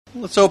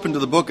Let's open to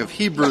the book of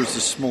Hebrews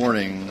this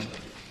morning.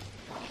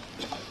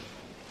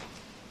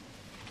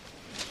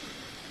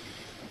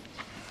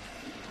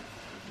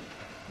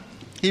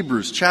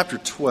 Hebrews chapter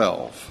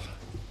 12.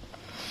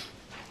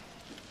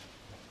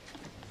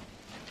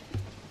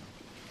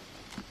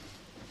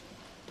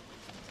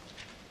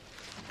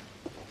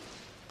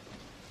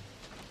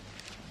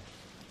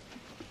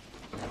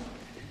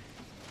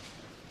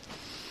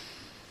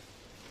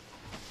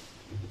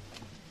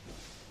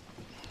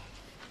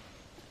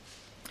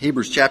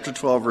 Hebrews chapter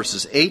 12,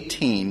 verses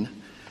 18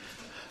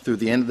 through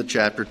the end of the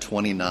chapter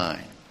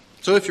 29.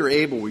 So if you're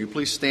able, will you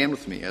please stand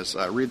with me as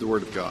I read the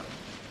Word of God.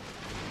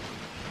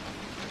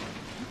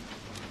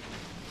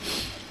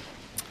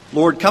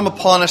 Lord, come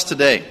upon us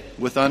today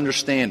with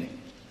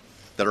understanding,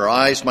 that our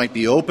eyes might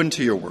be open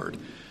to your Word,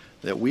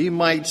 that we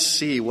might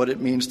see what it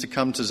means to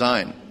come to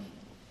Zion,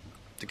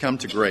 to come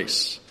to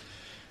grace,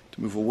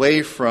 to move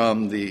away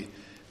from the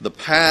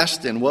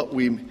past and what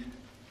we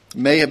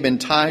may have been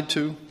tied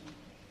to,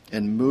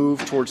 and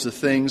move towards the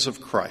things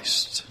of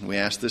Christ. We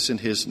ask this in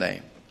his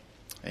name.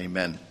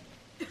 Amen.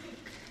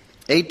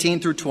 18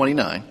 through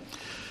 29.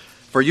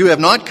 For you have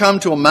not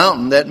come to a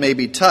mountain that may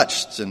be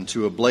touched, and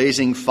to a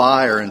blazing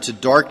fire, and to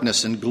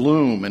darkness and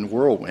gloom and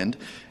whirlwind,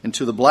 and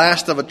to the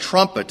blast of a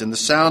trumpet and the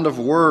sound of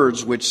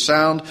words, which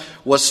sound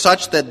was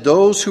such that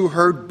those who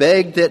heard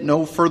begged that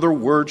no further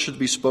word should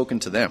be spoken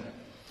to them.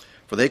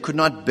 For they could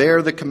not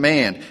bear the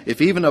command,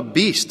 if even a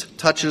beast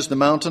touches the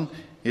mountain,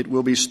 it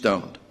will be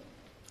stoned.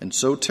 And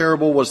so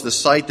terrible was the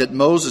sight that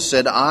Moses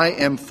said, I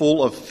am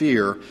full of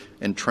fear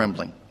and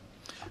trembling.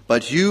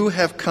 But you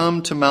have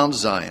come to Mount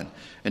Zion,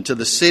 and to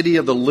the city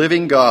of the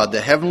living God, the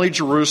heavenly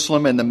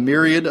Jerusalem, and the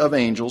myriad of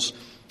angels,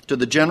 to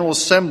the general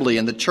assembly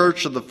and the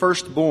church of the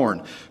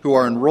firstborn who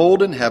are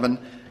enrolled in heaven,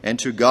 and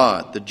to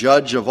God, the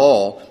judge of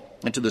all,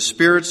 and to the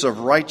spirits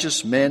of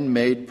righteous men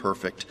made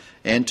perfect,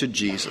 and to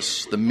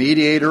Jesus, the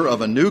mediator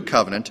of a new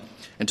covenant,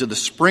 and to the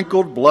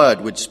sprinkled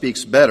blood which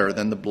speaks better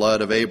than the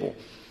blood of Abel.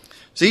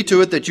 See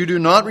to it that you do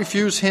not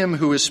refuse him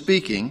who is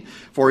speaking,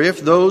 for if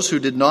those who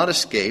did not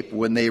escape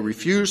when they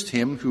refused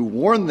him who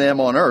warned them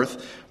on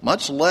earth,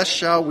 much less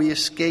shall we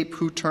escape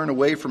who turn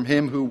away from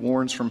him who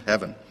warns from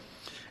heaven.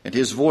 And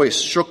his voice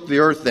shook the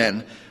earth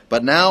then,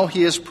 but now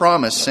he has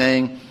promised,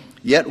 saying,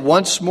 Yet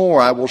once more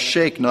I will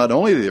shake not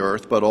only the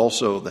earth, but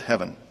also the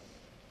heaven.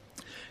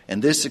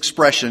 And this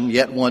expression,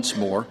 yet once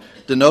more,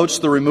 denotes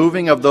the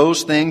removing of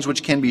those things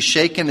which can be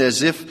shaken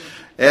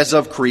as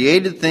of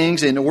created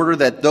things, in order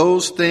that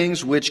those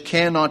things which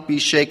cannot be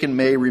shaken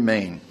may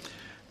remain.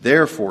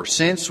 Therefore,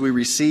 since we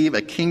receive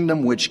a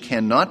kingdom which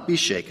cannot be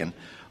shaken,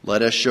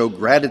 let us show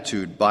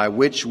gratitude by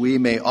which we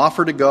may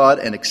offer to God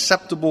an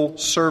acceptable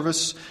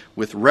service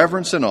with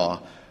reverence and awe,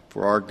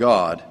 for our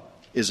God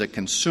is a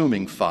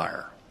consuming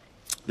fire.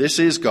 This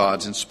is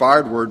God's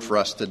inspired word for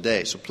us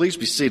today. So please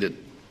be seated.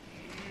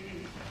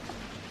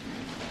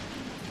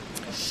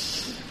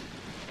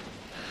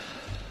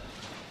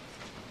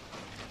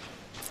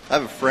 I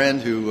have a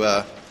friend who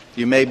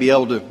you may be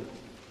able to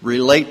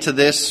relate to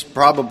this.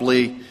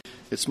 Probably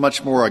it's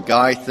much more a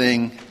guy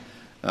thing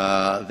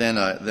than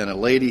a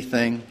lady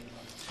thing.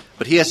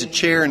 But he has a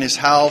chair in his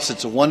house.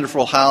 It's a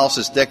wonderful house.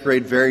 It's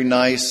decorated very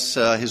nice.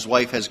 His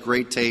wife has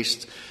great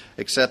taste,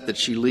 except that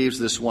she leaves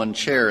this one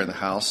chair in the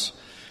house.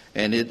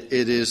 And it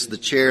is the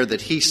chair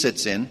that he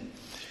sits in.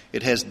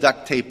 It has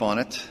duct tape on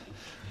it.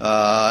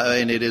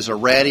 And it is a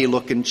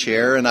ratty-looking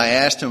chair. And I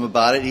asked him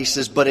about it. He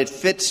says, but it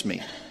fits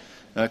me.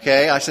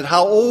 Okay, I said,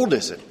 how old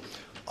is it?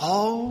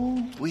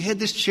 Oh, we had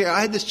this chair.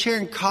 I had this chair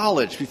in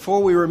college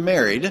before we were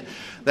married.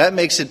 That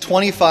makes it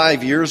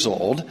 25 years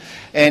old.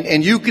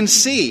 And you can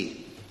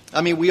see, I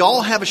mean, we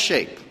all have a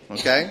shape,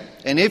 okay?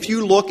 And if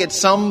you look at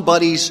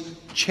somebody's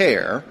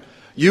chair,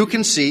 you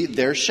can see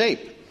their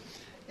shape.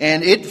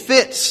 And it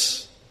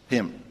fits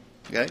him,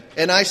 okay?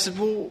 And I said,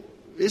 well,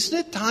 isn't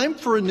it time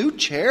for a new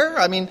chair?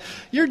 I mean,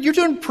 you're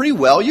doing pretty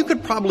well. You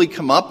could probably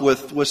come up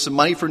with some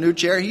money for a new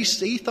chair. He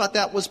thought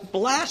that was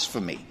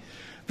blasphemy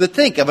to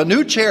think of a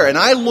new chair. And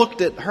I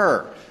looked at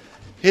her,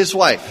 his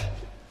wife,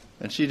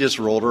 and she just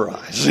rolled her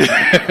eyes.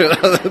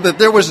 That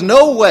there was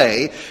no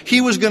way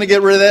he was going to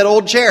get rid of that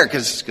old chair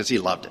because he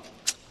loved it.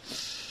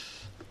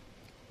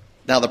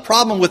 Now, the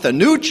problem with a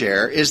new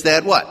chair is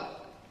that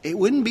what? It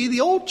wouldn't be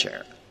the old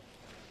chair.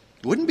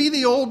 It wouldn't be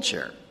the old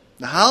chair.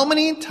 Now, how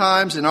many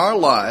times in our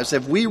lives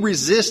have we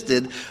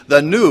resisted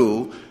the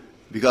new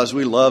because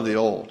we love the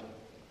old?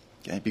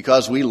 Okay,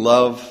 because we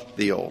love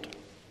the old.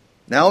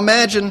 Now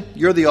imagine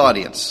you're the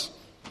audience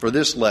for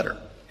this letter.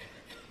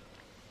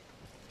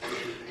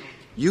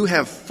 You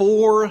have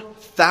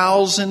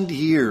 4,000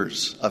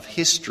 years of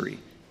history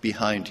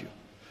behind you.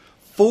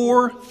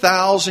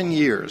 4,000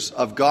 years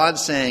of God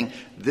saying,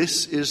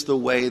 this is the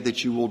way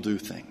that you will do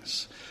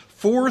things.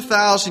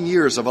 4,000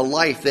 years of a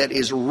life that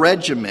is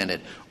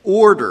regimented,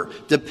 order,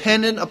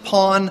 dependent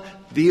upon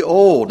the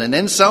old. And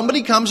then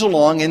somebody comes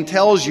along and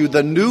tells you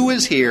the new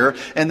is here,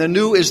 and the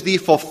new is the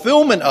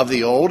fulfillment of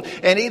the old,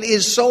 and it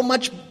is so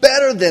much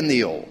better than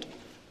the old.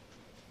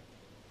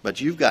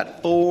 But you've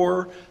got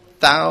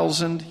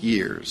 4,000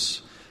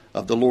 years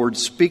of the Lord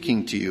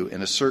speaking to you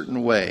in a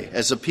certain way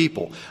as a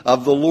people,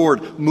 of the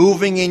Lord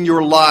moving in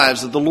your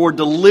lives, of the Lord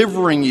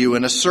delivering you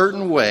in a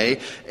certain way.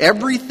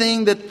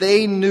 Everything that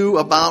they knew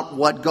about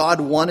what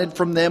God wanted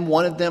from them,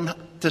 wanted them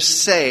to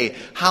say,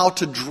 how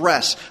to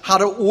dress, how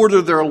to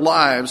order their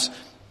lives,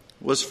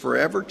 was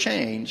forever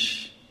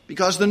changed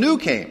because the new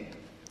came.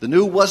 The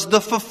new was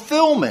the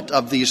fulfillment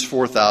of these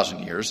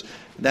 4,000 years.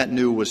 And that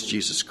new was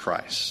Jesus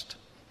Christ.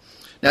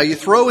 Now you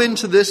throw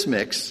into this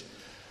mix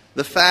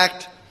the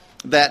fact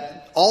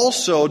that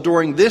also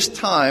during this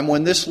time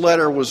when this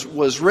letter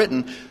was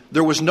written,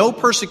 there was no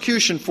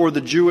persecution for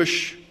the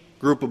Jewish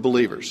group of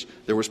believers.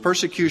 There was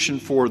persecution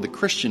for the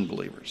Christian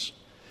believers.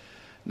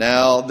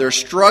 Now, they're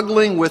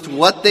struggling with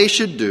what they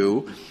should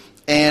do,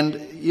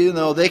 and,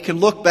 they can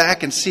look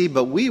back and see,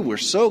 but we were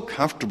so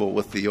comfortable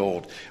with the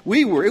old.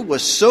 It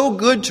was so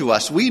good to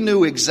us. We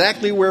knew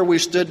exactly where we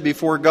stood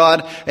before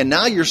God, and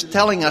now you're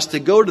telling us to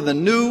go to the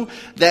new,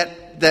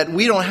 that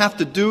we don't have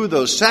to do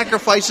those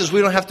sacrifices,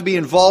 we don't have to be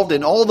involved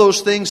in all those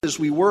things as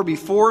we were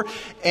before,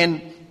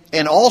 and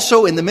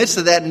also in the midst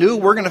of that new,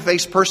 we're going to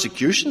face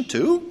persecution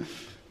too?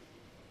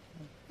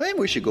 Maybe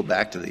we should go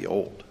back to the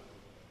old.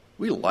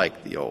 We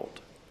like the old.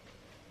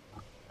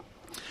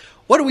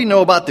 What do we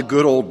know about the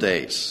good old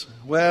days?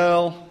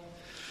 Well,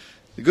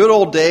 the good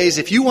old days,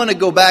 if you want to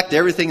go back to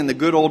everything in the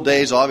good old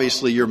days,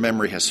 obviously your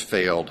memory has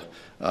failed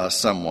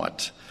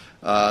somewhat.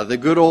 The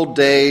good old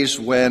days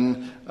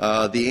when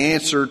the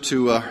answer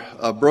to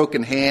a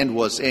broken hand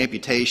was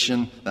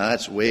amputation. Now,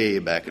 that's way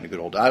back in the good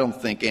old days. I don't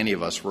think any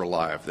of us were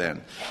alive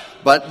then.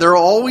 But there are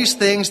always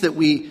things that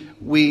we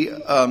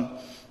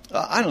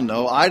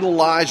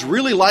idolize,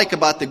 really like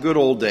about the good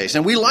old days.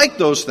 And we like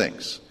those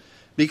things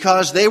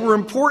because they were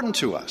important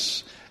to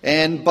us.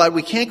 But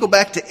we can't go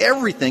back to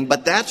everything,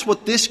 but that's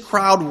what this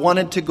crowd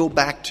wanted to go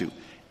back to.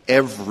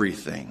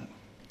 Everything.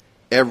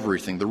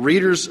 Everything. The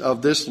readers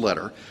of this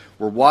letter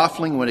were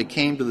waffling when it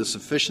came to the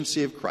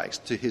sufficiency of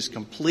Christ, to his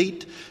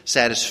complete,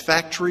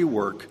 satisfactory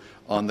work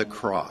on the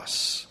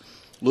cross.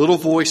 Little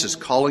voices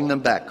calling them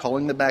back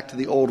to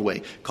the old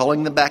way,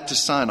 calling them back to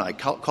Sinai,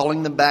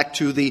 calling them back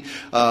to the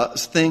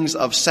things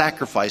of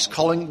sacrifice,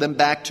 calling them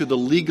back to the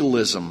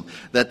legalism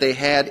that they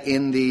had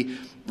in the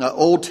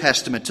Old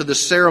Testament, to the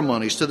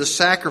ceremonies, to the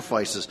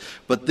sacrifices.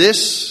 But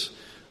this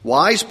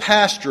wise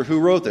pastor who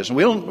wrote this, and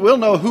we'll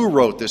know who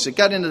wrote this. It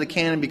got into the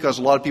canon because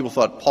a lot of people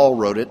thought Paul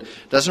wrote it.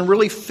 Doesn't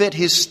really fit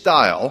his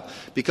style,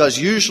 because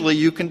usually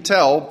you can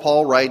tell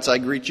Paul writes, "I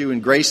greet you in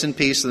grace and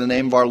peace in the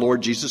name of our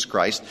Lord Jesus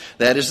Christ."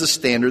 That is the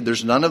standard.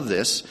 There's none of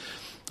this.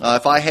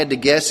 If I had to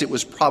guess, it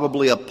was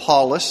probably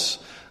Apollos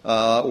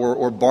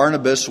or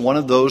Barnabas, one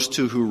of those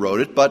two who wrote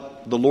it.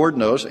 But the Lord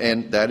knows,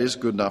 and that is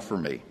good enough for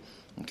me.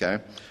 Okay?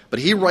 But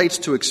he writes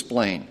to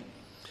explain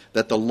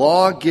that the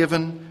law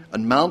given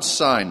on Mount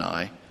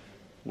Sinai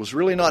was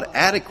really not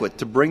adequate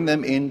to bring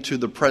them into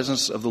the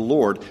presence of the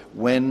Lord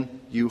when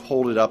you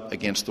hold it up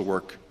against the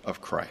work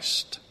of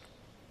Christ.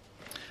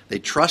 They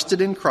trusted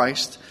in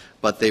Christ,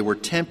 but they were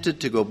tempted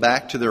to go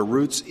back to their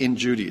roots in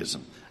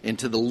Judaism,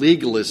 into the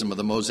legalism of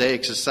the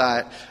Mosaic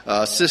society,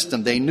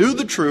 system. They knew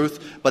the truth,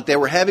 but they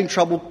were having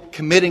trouble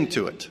committing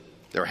to it.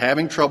 They were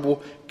having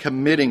trouble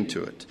committing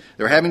to it.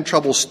 They were having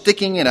trouble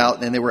sticking it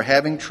out, and they were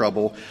having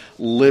trouble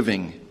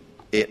living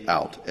it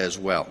out as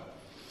well.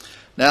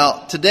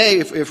 Now, today,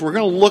 if we're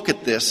going to look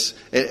at this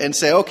and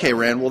say, okay,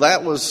 Rand, well,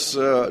 that was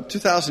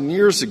 2,000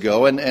 years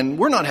ago, and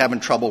we're not having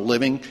trouble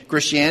living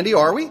Christianity,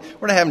 are we?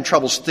 We're not having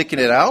trouble sticking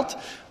it out?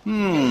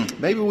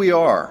 Maybe we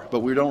are, but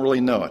we don't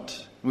really know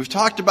it. We've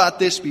talked about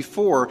this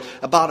before,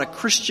 about a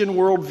Christian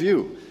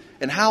worldview,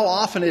 and how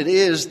often it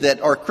is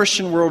that our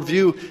Christian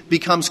worldview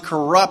becomes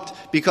corrupt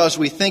because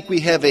we think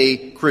we have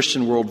a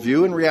Christian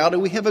worldview. In reality,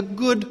 we have a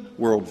good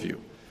worldview.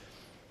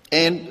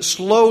 And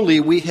slowly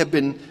we have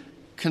been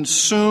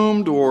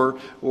consumed or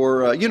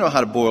you know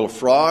how to boil a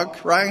frog,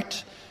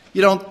 right?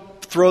 You don't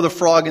throw the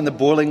frog in the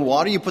boiling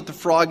water. You put the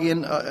frog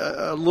in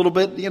a little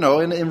bit,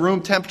 in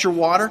room temperature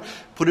water,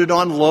 put it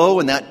on low,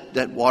 and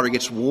that water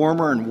gets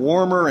warmer and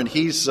warmer, and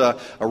he's a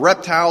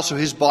reptile, so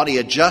his body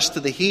adjusts to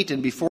the heat,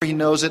 and before he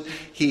knows it,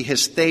 he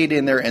has stayed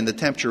in there, and the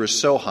temperature is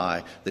so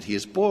high that he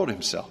has boiled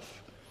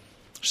himself.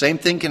 Same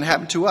thing can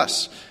happen to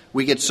us.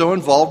 We get so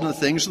involved in the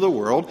things of the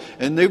world,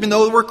 and even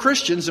though we're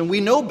Christians and we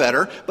know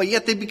better, but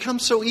yet they become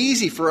so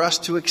easy for us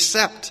to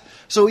accept,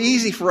 so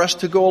easy for us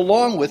to go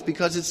along with,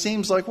 because it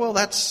seems like, well,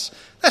 that's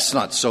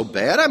not so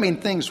bad. I mean,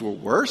 things were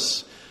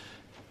worse.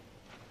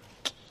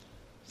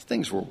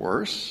 Things were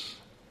worse.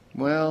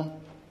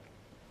 Well,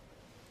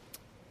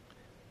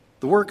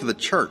 the work of the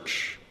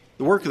church,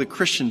 the work of the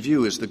Christian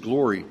view is the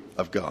glory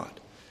of God.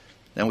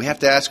 And we have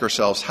to ask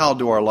ourselves, how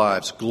do our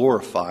lives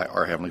glorify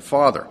our Heavenly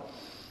Father?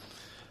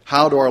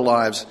 How do our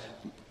lives,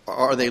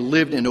 are they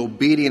lived in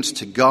obedience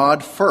to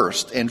God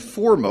first and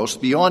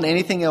foremost, beyond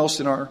anything else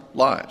in our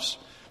lives?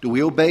 Do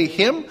we obey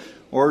Him,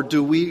 or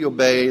do we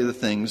obey the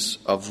things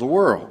of the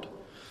world?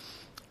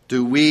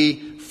 Do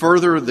we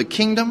further the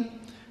kingdom,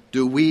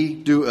 Do we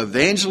do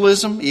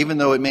evangelism, even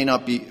though it may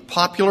not be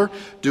popular?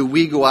 Do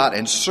we go out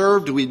and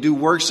serve? Do we do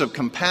works of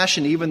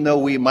compassion, even though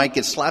we might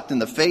get slapped in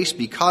the face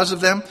because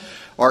of them?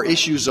 Are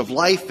issues of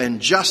life and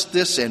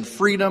justice and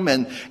freedom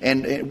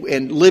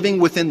and living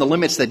within the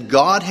limits that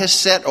God has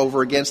set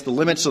over against the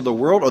limits of the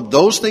world, are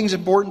those things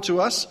important to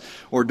us?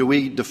 Or do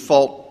we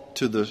default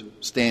to the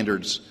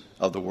standards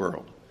of the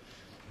world?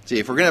 See,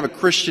 if we're going to have a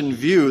Christian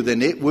view,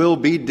 then it will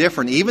be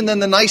different, even than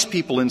the nice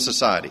people in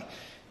society.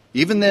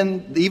 Even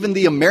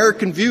the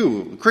American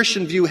view, the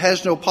Christian view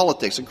has no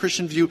politics. A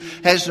Christian view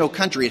has no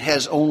country. It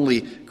has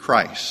only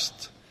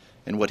Christ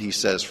and what he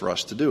says for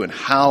us to do and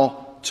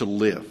how to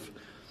live.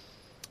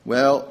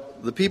 Well,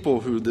 the people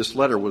who this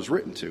letter was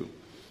written to,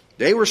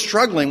 they were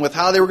struggling with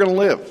how they were going to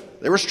live.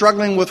 They were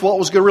struggling with what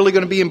was really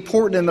going to be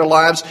important in their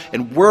lives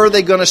and where are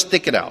they going to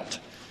stick it out.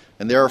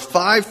 And there are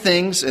 5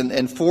 things,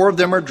 and 4 of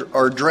them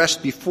are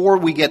addressed before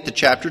we get to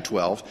chapter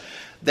 12,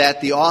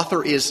 that the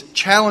author is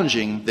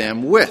challenging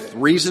them with,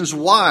 reasons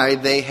why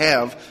they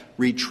have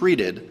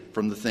retreated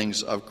from the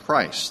things of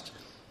Christ.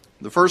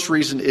 The first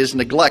reason is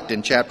neglect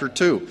in chapter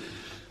 2.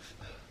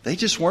 They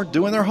just weren't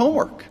doing their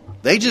homework.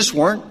 They just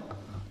weren't.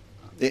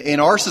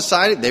 In our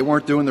society, they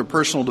weren't doing their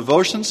personal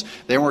devotions.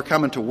 They weren't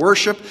coming to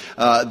worship.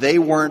 They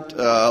weren't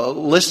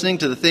listening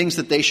to the things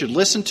that they should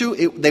listen to.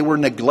 They were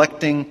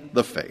neglecting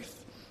the faith.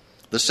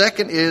 The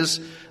second is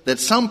that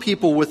some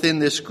people within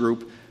this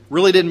group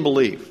really didn't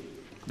believe.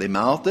 They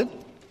mouthed it,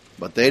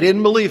 but they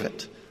didn't believe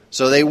it.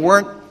 So they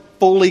weren't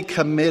fully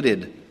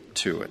committed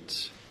to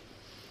it.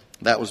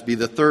 That would be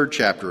the 3rd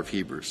chapter of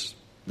Hebrews.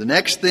 The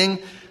next thing,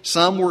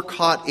 some were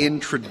caught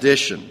in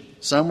tradition.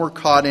 Some were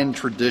caught in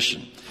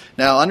tradition.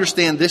 Now,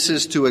 understand this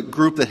is to a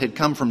group that had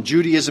come from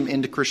Judaism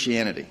into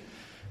Christianity.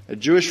 A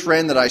Jewish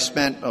friend that I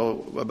spent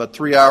about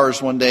 3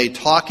 hours one day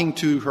talking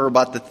to her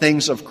about the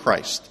things of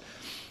Christ.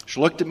 She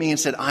looked at me and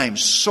said, I am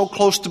so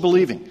close to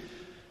believing,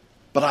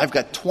 but I've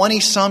got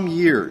 20-some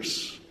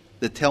years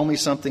that tell me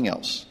something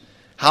else.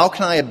 How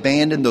can I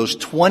abandon those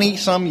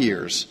 20-some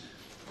years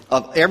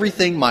of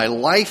everything, my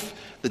life,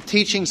 the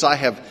teachings I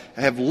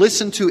have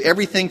listened to,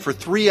 everything for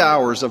 3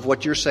 hours of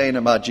what you're saying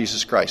about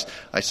Jesus Christ?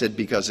 I said,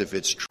 because if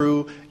it's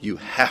true, you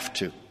have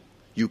to.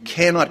 You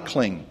cannot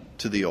cling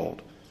to the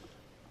old.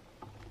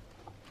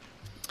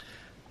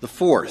 The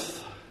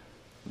 4th,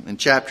 in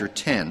chapter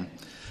 10,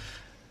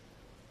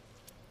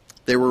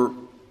 they were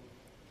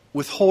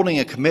withholding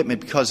a commitment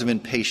because of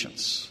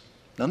impatience.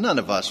 Now, none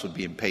of us would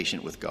be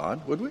impatient with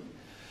God, would we?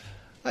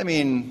 I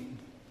mean,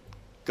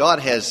 God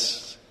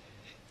has,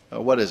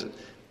 what is it?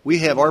 We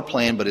have our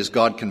plan, but is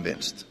God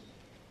convinced?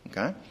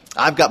 Okay?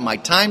 I've got my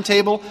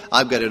timetable.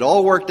 I've got it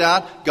all worked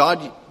out.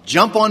 God,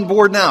 jump on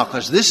board now,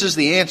 because this is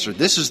the answer.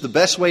 This is the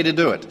best way to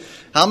do it.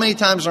 How many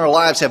times in our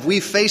lives have we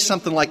faced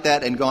something like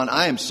that and gone,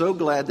 I am so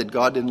glad that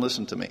God didn't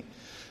listen to me?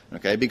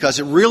 Okay? Because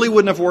it really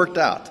wouldn't have worked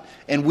out.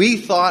 And we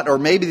thought, or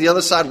maybe the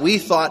other side, we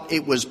thought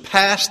it was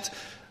past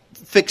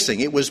fixing.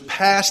 It was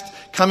past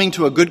coming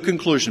to a good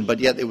conclusion, but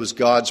yet it was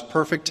God's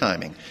perfect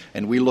timing.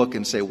 And we look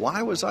and say,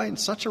 why was I in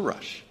such a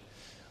rush?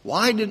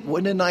 Why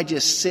didn't I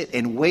just sit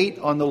and wait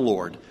on the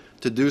Lord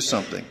to do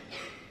something?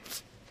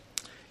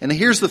 And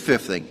here's the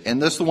 5th thing,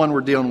 and this is the one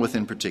we're dealing with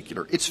in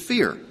particular. It's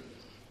fear.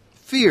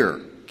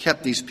 Fear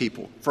kept these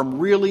people from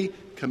really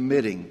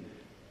committing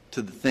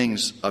to the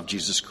things of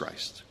Jesus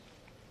Christ.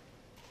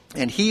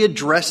 And he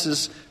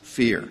addresses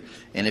fear.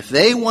 And if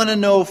they want to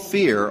know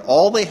fear,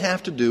 all they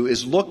have to do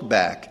is look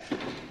back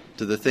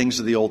to the things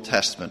of the Old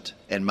Testament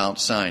and Mount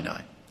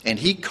Sinai. And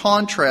he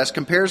compares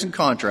and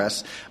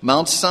contrasts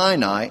Mount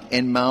Sinai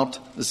and Mount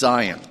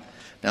Zion.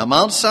 Now,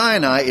 Mount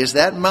Sinai is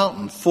that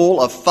mountain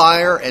full of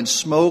fire and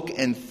smoke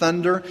and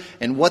thunder.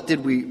 And what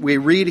did we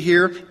read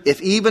here?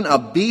 If even a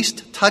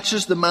beast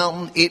touches the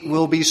mountain, it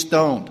will be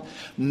stoned.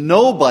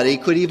 Nobody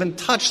could even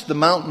touch the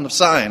mountain of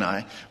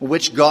Sinai,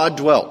 which God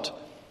dwelt.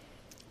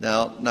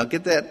 Now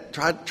get that.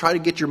 Try to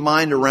get your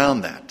mind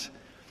around that.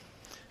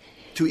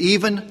 To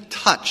even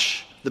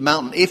touch the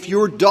mountain. If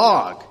your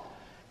dog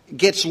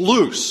gets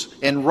loose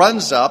and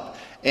runs up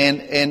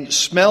and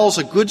smells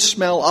a good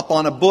smell up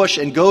on a bush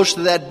and goes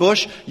to that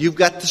bush, you've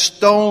got to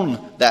stone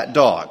that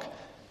dog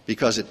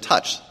because it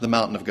touched the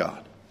mountain of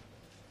God.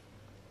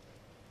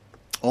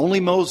 Only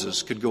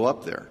Moses could go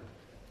up there.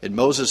 And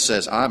Moses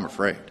says, I'm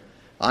afraid.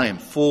 I am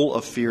full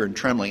of fear and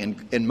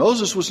trembling. And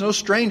Moses was no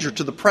stranger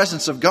to the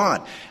presence of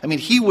God. I mean,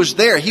 he was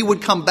there. He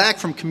would come back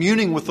from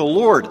communing with the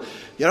Lord,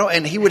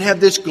 and he would have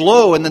this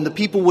glow, and then the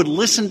people would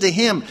listen to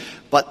him.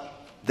 But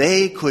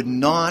they could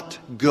not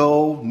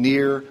go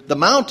near the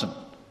mountain,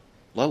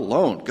 let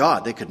alone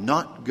God. They could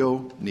not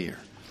go near.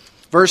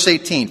 Verse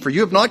 18, for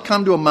you have not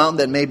come to a mountain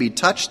that may be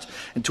touched,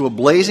 and to a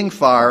blazing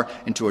fire,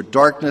 and to a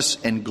darkness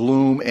and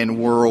gloom and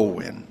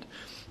whirlwind.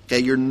 Okay,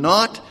 you're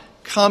not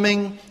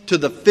coming to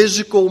the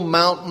physical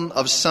mountain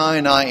of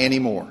Sinai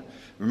anymore.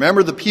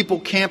 Remember, the people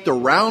camped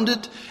around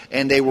it,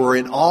 and they were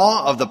in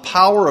awe of the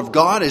power of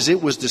God as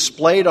it was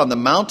displayed on the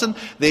mountain.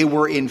 They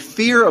were in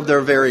fear of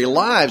their very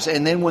lives.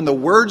 And then when the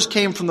words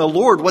came from the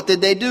Lord, what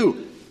did they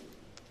do?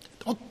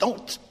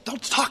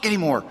 Don't talk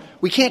anymore.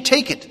 We can't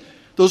take it.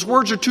 Those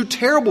words are too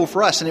terrible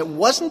for us. And it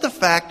wasn't the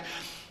fact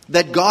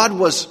that God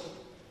was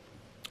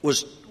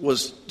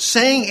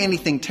saying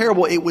anything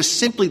terrible. It was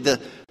simply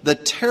the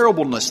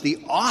terribleness, the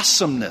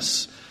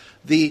awesomeness,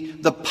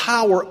 the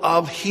power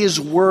of His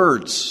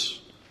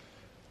words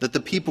that the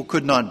people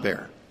could not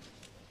bear.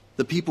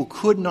 The people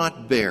could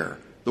not bear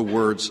the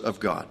words of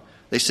God.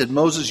 They said,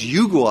 Moses,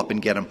 you go up and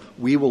get them.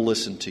 We will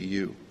listen to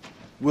you.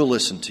 We'll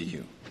listen to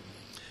you.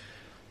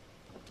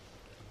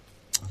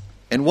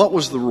 And what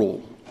was the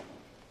rule?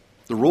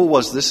 The rule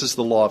was, this is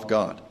the law of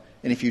God.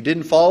 And if you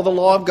didn't follow the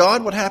law of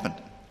God, what happened?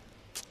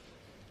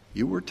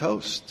 You were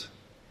toast.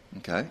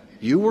 Okay?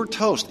 You were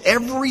toast.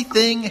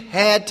 Everything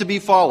had to be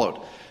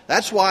followed.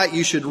 That's why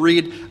you should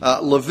read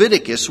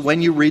Leviticus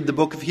when you read the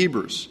book of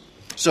Hebrews.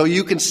 So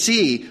you can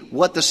see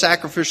what the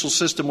sacrificial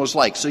system was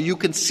like. So you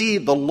can see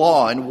the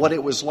law and what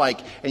it was like.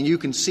 And you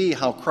can see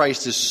how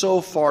Christ is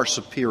so far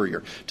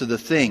superior to the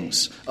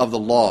things of the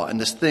law and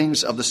the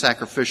things of the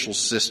sacrificial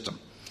system.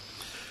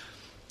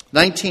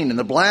 19, and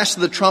the blast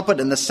of the trumpet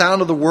and the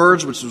sound of the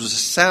words, which was a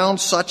sound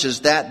such as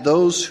that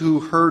those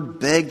who heard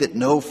begged that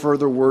no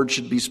further word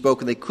should be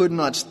spoken. They could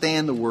not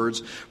stand the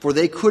words, for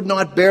they could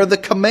not bear the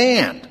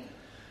command.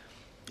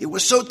 It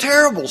was so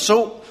terrible,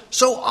 so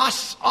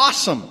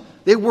awesome.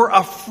 They were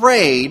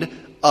afraid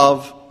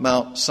of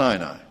Mount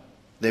Sinai.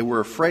 They were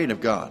afraid of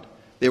God.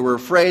 They were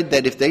afraid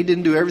that if they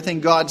didn't do everything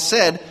God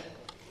said,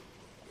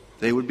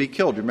 they would be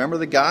killed. Remember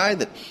the guy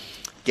that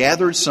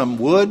gathered some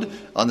wood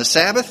on the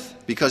Sabbath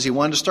because he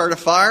wanted to start a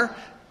fire,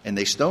 and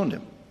they stoned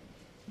him.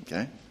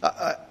 Okay,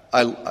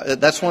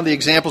 that's one of the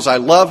examples I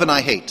love and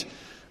I hate.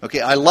 Okay,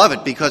 I love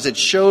it because it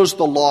shows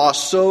the law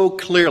so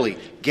clearly.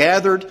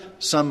 Gathered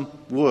some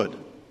wood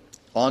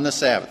on the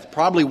Sabbath.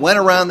 Probably went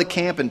around the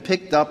camp and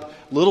picked up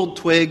little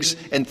twigs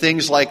and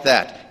things like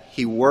that.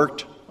 He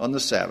worked on the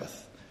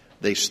Sabbath.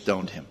 They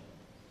stoned him.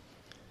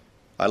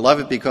 I love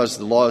it because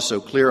the law is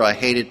so clear. I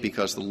hate it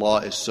because the law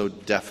is so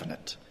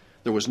definite.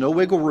 There was no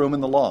wiggle room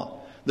in the law.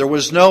 There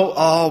was no,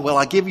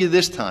 I'll give you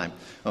this time.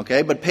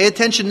 Okay, but pay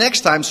attention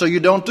next time so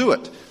you don't do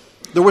it.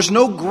 There was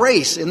no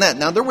grace in that.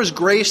 Now, there was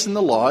grace in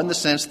the law in the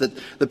sense that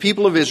the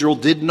people of Israel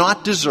did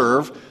not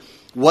deserve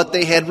what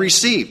they had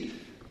received.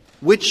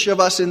 Which of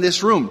us in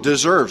this room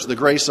deserves the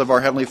grace of our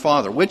Heavenly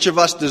Father? Which of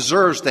us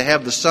deserves to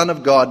have the Son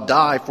of God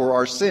die for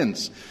our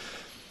sins?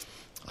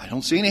 I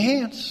don't see any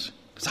hands,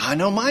 because I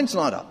know mine's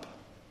not up.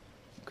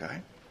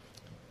 Okay?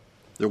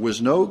 There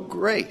was no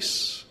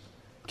grace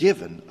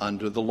given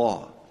under the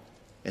law.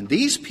 And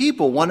these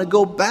people want to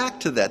go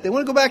back to that. They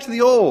want to go back to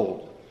the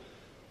old.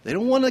 They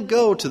don't want to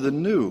go to the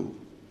new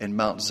and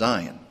Mount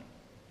Zion.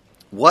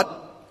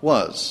 What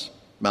was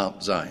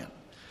Mount Zion?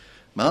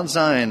 Mount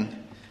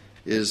Zion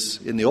is,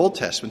 in the Old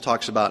Testament,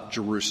 talks about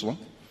Jerusalem.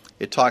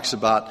 It talks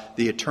about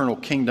the eternal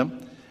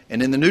kingdom.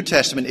 And in the New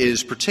Testament, it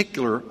is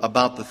particular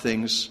about the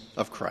things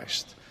of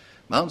Christ.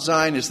 Mount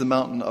Zion is the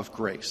mountain of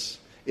grace.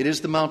 It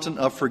is the mountain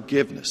of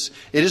forgiveness.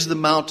 It is the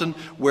mountain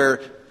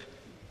where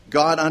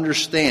God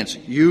understands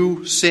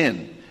you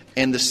sin,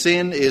 and the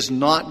sin is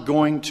not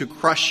going to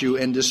crush you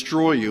and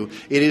destroy you.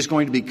 It is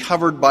going to be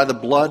covered by the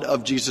blood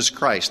of Jesus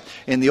Christ.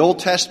 In the Old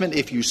Testament,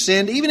 if you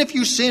sinned, even if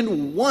you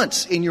sinned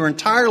once in your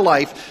entire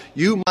life,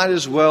 you might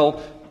as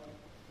well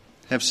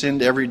have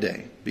sinned every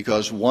day,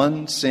 because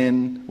one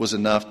sin was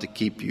enough to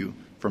keep you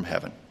from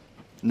heaven.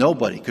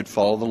 Nobody could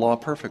follow the law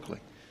perfectly.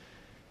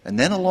 And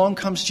then along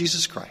comes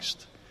Jesus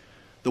Christ,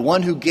 the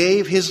one who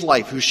gave his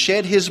life, who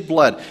shed his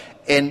blood,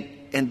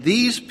 and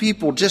these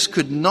people just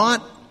could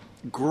not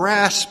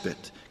grasp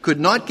it, could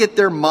not get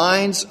their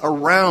minds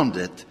around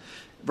it.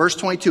 Verse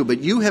 22,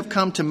 but you have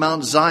come to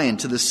Mount Zion,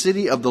 to the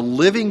city of the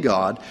living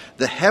God,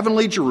 the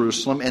heavenly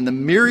Jerusalem, and the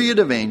myriad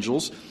of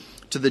angels,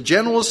 to the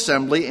general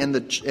assembly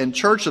and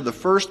church of the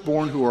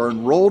firstborn who are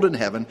enrolled in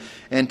heaven,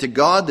 and to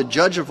God, the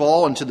judge of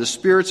all, and to the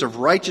spirits of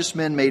righteous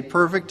men made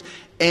perfect,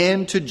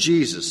 and to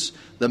Jesus,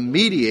 the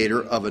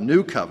mediator of a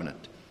new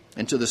covenant,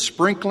 and to the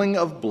sprinkling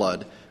of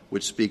blood,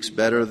 which speaks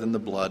better than the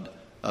blood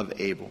of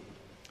Abel.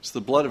 It's the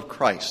blood of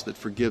Christ that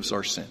forgives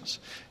our sins.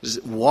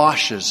 It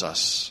washes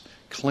us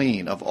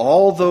clean of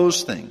all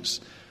those things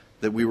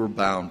that we were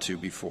bound to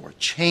before,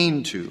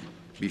 chained to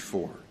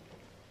before.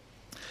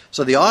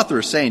 So the author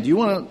is saying, do you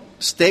want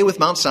to stay with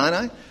Mount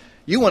Sinai?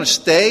 You want to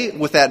stay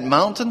with that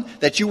mountain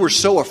that you were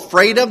so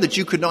afraid of that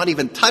you could not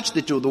even touch,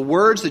 the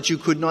words that you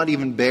could not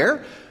even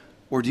bear?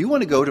 Or do you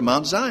want to go to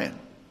Mount Zion,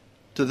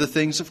 to the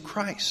things of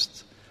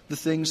Christ, the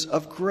things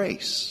of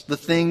grace, the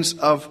things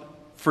of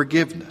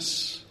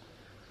forgiveness?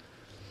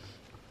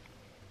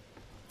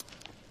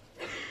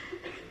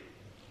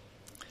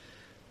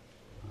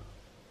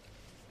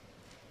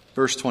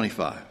 Verse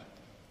 25.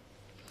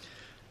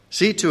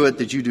 See to it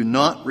that you do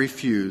not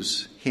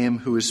refuse him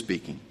who is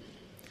speaking.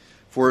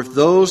 For if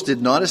those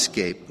did not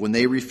escape when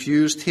they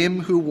refused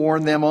him who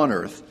warned them on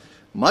earth,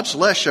 much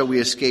less shall we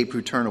escape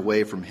who turn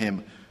away from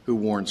him who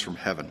warns from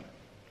heaven.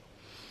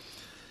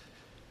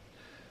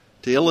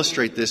 To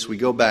illustrate this, we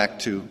go back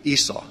to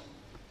Esau.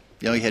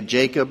 You had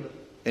Jacob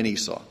and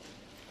Esau.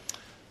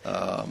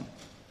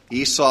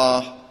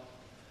 Esau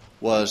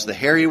was the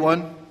hairy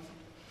one,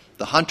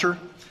 the hunter.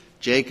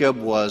 Jacob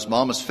was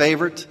Mama's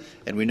favorite,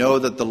 and we know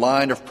that the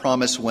line of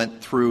promise went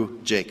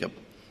through Jacob.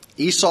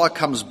 Esau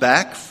comes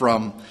back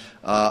from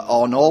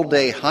an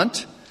all-day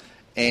hunt,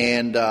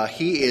 and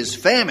he is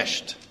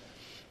famished.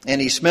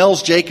 And he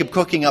smells Jacob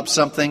cooking up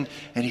something,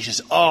 and he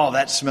says, "Oh,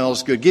 that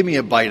smells good. Give me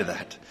a bite of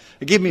that.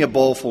 Give me a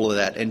bowl full of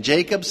that." And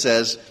Jacob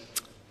says,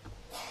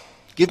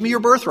 "Give me your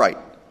birthright."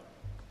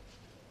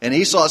 And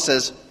Esau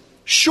says,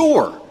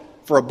 "Sure,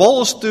 for a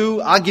bowl of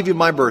stew, I'll give you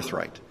my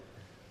birthright."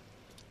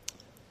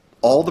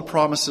 All the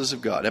promises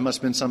of God. It must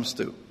have been some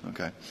stew.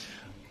 Okay.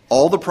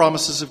 All the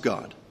promises of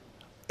God.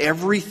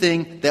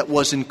 Everything that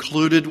was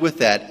included with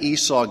that,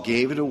 Esau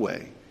gave it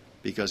away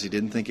because he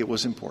didn't think it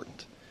was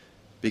important.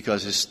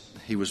 Because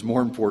he was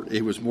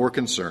more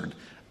concerned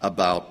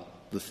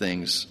about the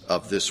things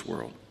of this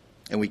world.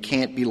 And we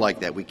can't be like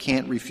that. We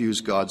can't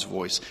refuse God's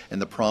voice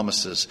and the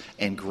promises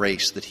and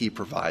grace that he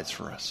provides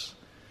for us.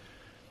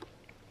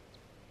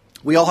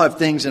 We all have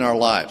things in our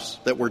lives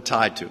that we're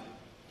tied to.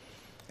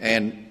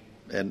 And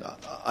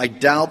I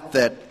doubt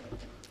that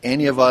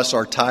any of us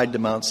are tied to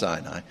Mount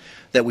Sinai,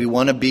 that we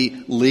want to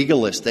be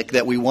legalistic,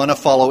 that we want to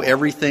follow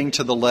everything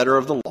to the letter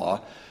of the law,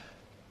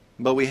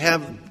 but we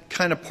have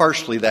kind of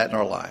partially that in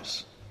our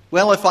lives.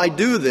 Well, if I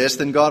do this,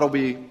 then God will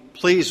be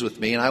pleased with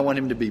me, and I want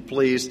him to be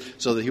pleased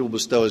so that he will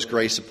bestow his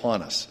grace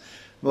upon us.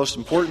 The most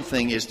important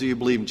thing is, do you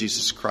believe in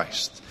Jesus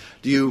Christ?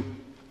 Do you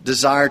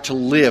desire to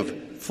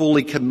live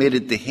fully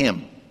committed to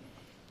him?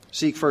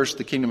 Seek first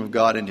the kingdom of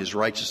God and his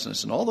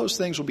righteousness, and all those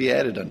things will be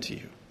added unto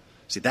you.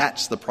 See,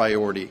 that's the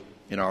priority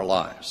in our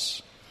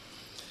lives.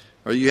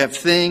 Or you have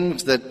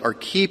things that are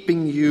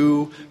keeping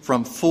you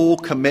from full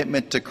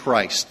commitment to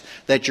Christ,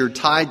 that you're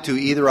tied to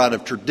either out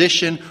of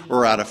tradition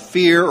or out of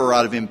fear or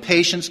out of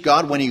impatience.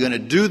 God, when are you going to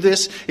do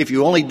this? If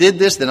you only did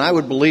this, then I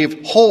would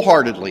believe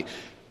wholeheartedly.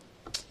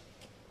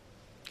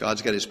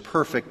 God's got his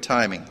perfect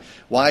timing.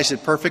 Why is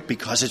it perfect?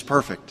 Because it's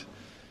perfect.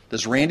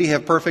 Does Randy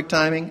have perfect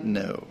timing?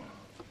 No.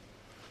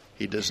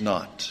 He does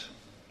not,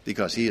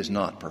 because he is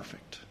not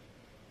perfect.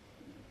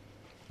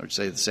 I would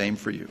say the same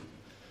for you.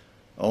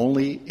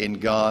 Only in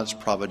God's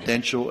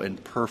providential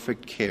and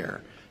perfect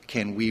care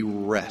can we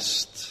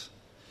rest.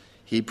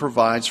 He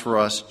provides for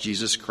us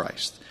Jesus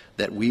Christ,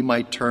 that we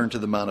might turn to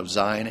the Mount of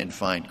Zion and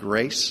find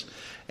grace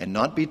and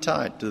not be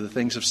tied to the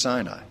things of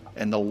Sinai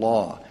and the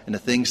law and the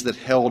things that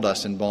held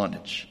us in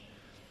bondage.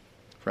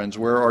 Friends,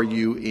 where are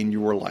you in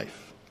your life?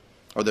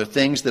 Are there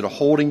things that are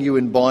holding you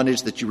in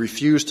bondage that you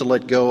refuse to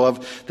let go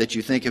of, that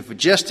you think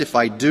if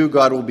I do,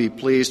 God will be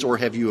pleased? Or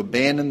have you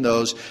abandoned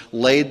those,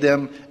 laid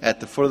them at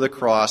the foot of the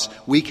cross?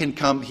 We can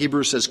come,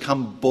 Hebrews says,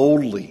 come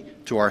boldly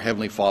to our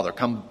Heavenly Father.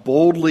 Come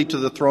boldly to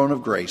the throne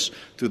of grace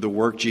through the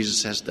work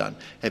Jesus has done.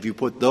 Have you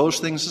put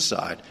those things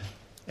aside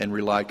and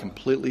relied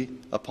completely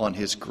upon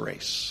his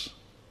grace?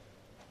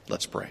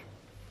 Let's pray.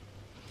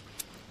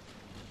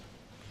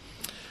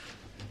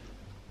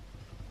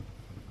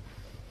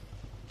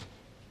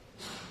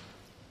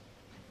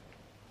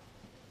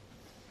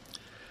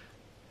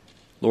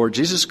 Lord,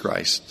 Jesus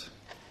Christ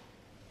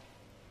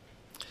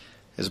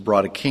has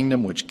brought a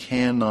kingdom which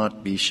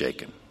cannot be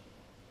shaken.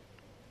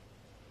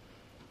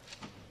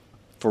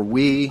 For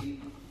we,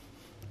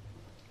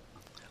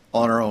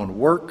 on our own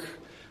work,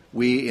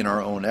 we in our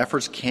own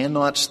efforts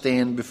cannot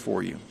stand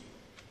before you.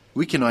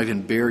 We cannot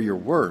even bear your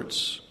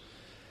words.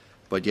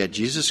 But yet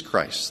Jesus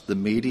Christ, the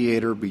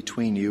mediator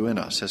between you and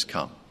us, has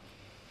come.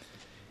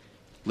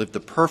 Lived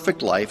the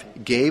perfect life,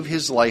 gave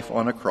his life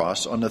on a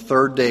cross, on the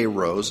third day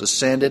rose,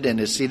 ascended, and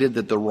is seated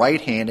at the right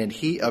hand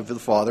of the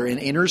Father, and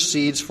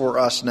intercedes for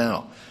us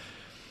now.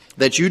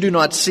 That you do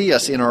not see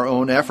us in our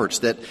own efforts,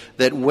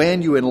 that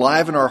when you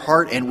enliven our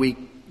heart and we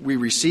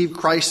receive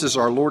Christ as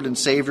our Lord and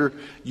Savior,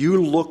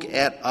 you look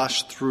at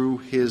us through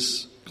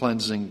his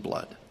cleansing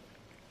blood.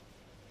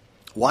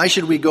 Why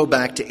should we go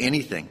back to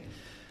anything,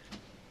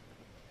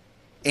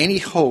 any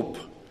hope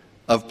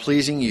of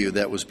pleasing you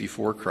that was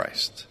before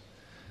Christ?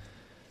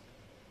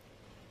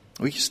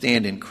 We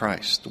stand in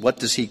Christ. What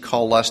does he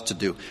call us to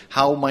do?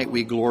 How might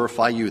we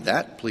glorify you?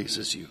 That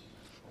pleases you.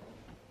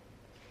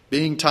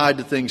 Being tied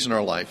to things in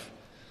our life.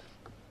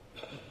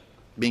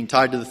 Being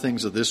tied to the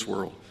things of this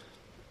world.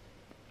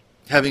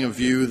 Having a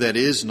view that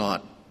is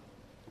not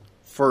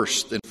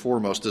first and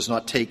foremost, does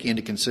not take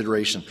into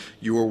consideration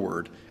your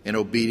word and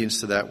obedience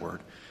to that word.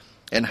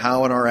 And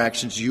how in our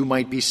actions you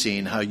might be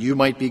seen, how you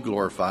might be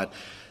glorified.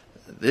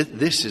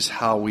 This is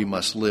how we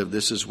must live.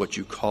 This is what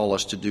you call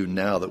us to do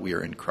now that we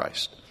are in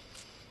Christ.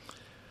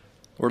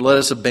 Lord, let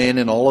us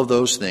abandon all of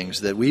those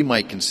things that we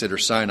might consider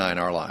Sinai in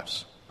our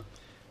lives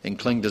and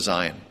cling to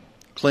Zion.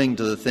 Cling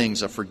to the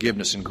things of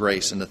forgiveness and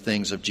grace and the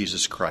things of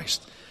Jesus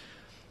Christ.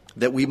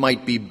 That we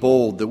might be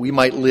bold, that we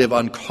might live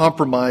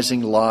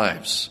uncompromising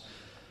lives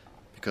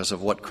because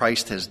of what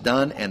Christ has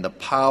done and the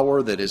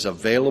power that is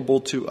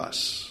available to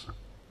us.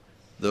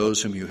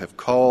 Those whom you have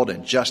called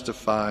and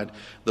justified,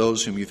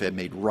 those whom you have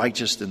made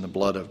righteous in the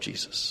blood of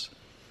Jesus.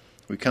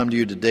 We come to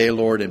you today,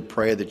 Lord, and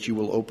pray that you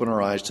will open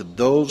our eyes to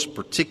those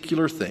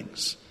particular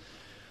things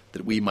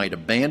that we might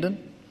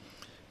abandon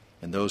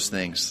and those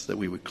things that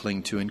we would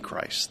cling to in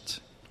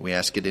Christ. We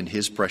ask it in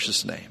his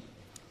precious name.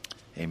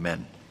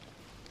 Amen.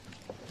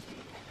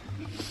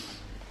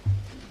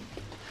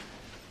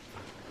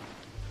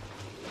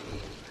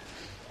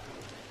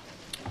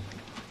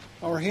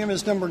 Our hymn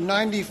is number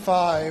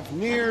 95,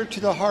 Near to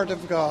the Heart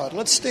of God.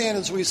 Let's stand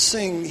as we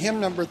sing hymn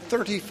number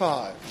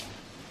 35.